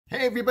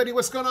Hey everybody,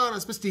 what's going on?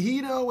 It's Mr.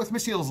 Hino with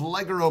Mr. Hino's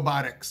LEGO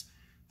Robotics.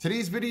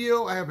 Today's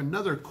video, I have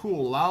another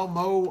cool Lau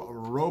Mo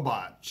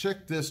robot.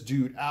 Check this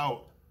dude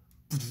out.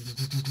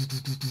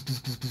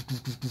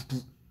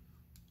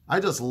 I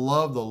just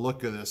love the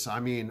look of this. I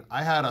mean,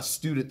 I had a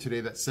student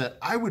today that said,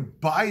 I would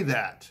buy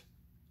that.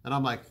 And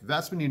I'm like,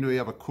 that's when you know you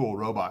have a cool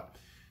robot.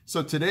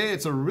 So today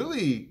it's a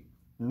really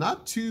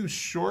not too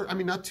short,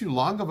 not too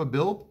long of a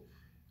build,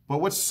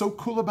 but what's so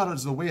cool about it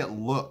is the way it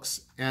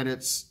looks. And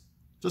it's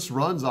just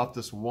runs off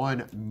this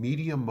one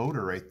medium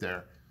motor right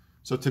there.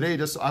 So today, I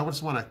just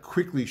want to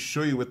quickly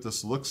show you what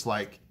this looks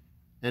like.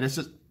 And it's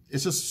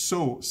just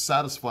so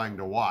satisfying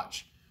to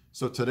watch.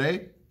 So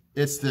today,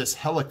 it's this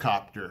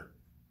helicopter.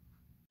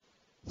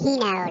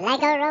 Hino,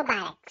 LEGO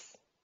Robotics.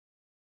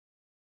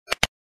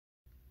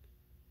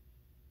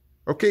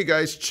 Okay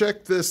guys,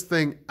 check this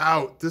thing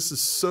out. This is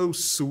so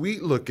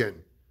sweet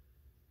looking.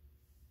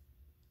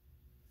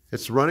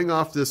 It's running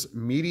off this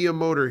medium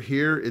motor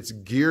here. It's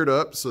geared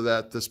up so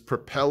that this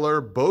propeller,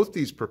 both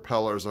these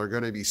propellers are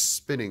going to be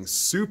spinning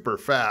super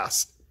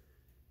fast.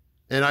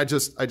 And I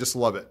just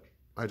love it.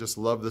 I just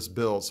love this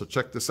build. So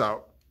check this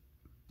out.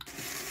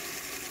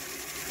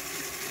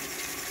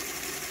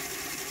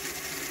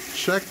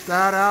 Check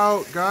that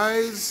out,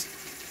 guys.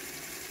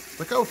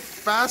 Look how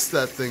fast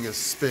that thing is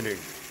spinning.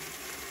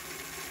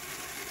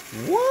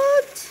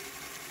 What?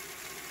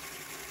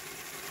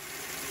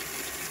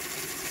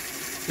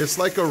 It's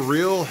like a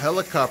real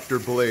helicopter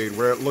blade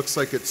where it looks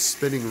like it's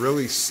spinning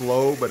really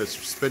slow, but it's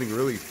spinning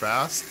really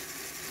fast.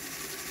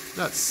 Isn't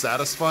that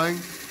satisfying?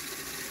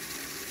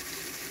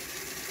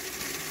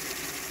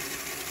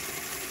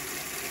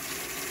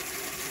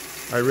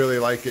 I really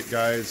like it,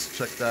 guys.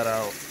 Check that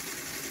out.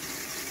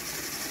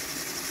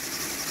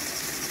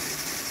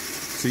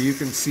 So you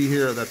can see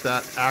here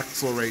that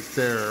axle right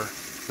there,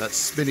 that's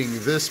spinning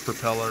this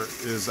propeller,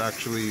 is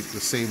actually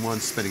the same one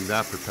spinning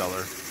that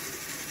propeller.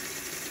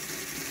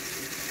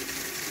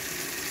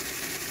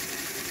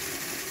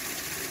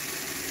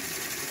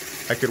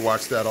 I could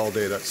watch that all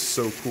day. That's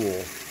so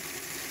cool.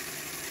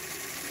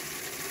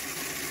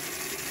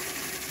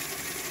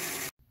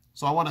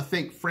 So I want to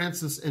thank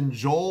Francis and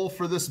Joel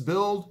for this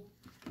build.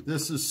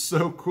 This is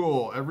so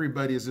cool.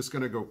 Everybody is just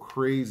going to go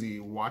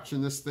crazy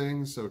watching this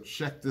thing. So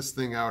check this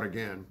thing out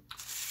again.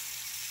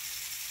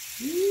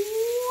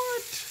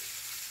 What?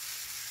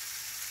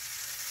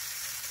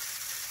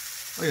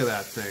 Look at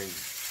that thing.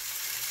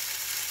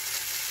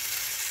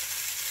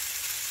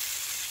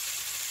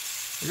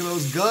 Look at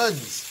those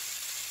guns.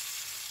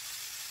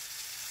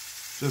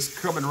 Just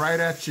coming right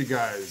at you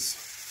guys.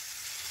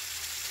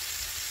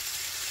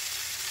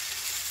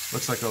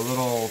 Looks like a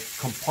little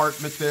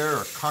compartment there,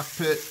 a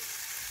cockpit.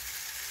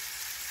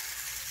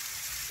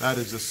 That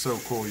is just so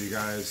cool, you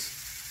guys.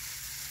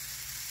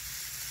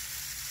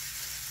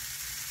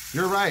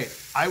 You're right,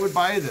 I would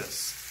buy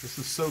this. This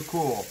is so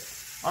cool.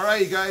 All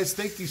right, you guys,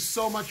 thank you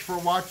so much for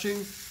watching.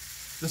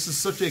 This is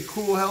such a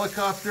cool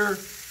helicopter.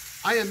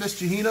 I am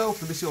Mr. Hino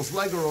from Mr. Hino's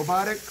LEGO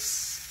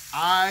Robotics.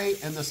 I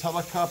and this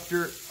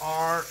helicopter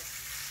are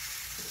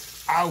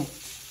out.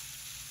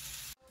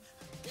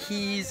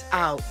 He's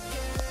out.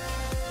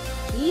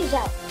 He's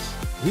out.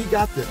 We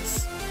got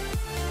this.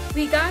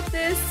 We got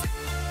this.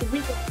 We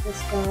got this,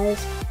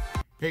 guys.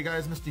 Hey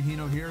guys, Mr.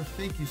 Hino here.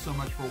 Thank you so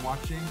much for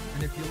watching.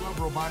 And if you love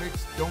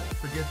robotics, don't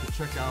forget to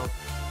check out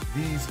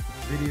these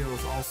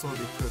videos also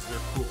because they're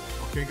cool.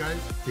 Okay guys,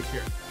 take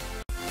care.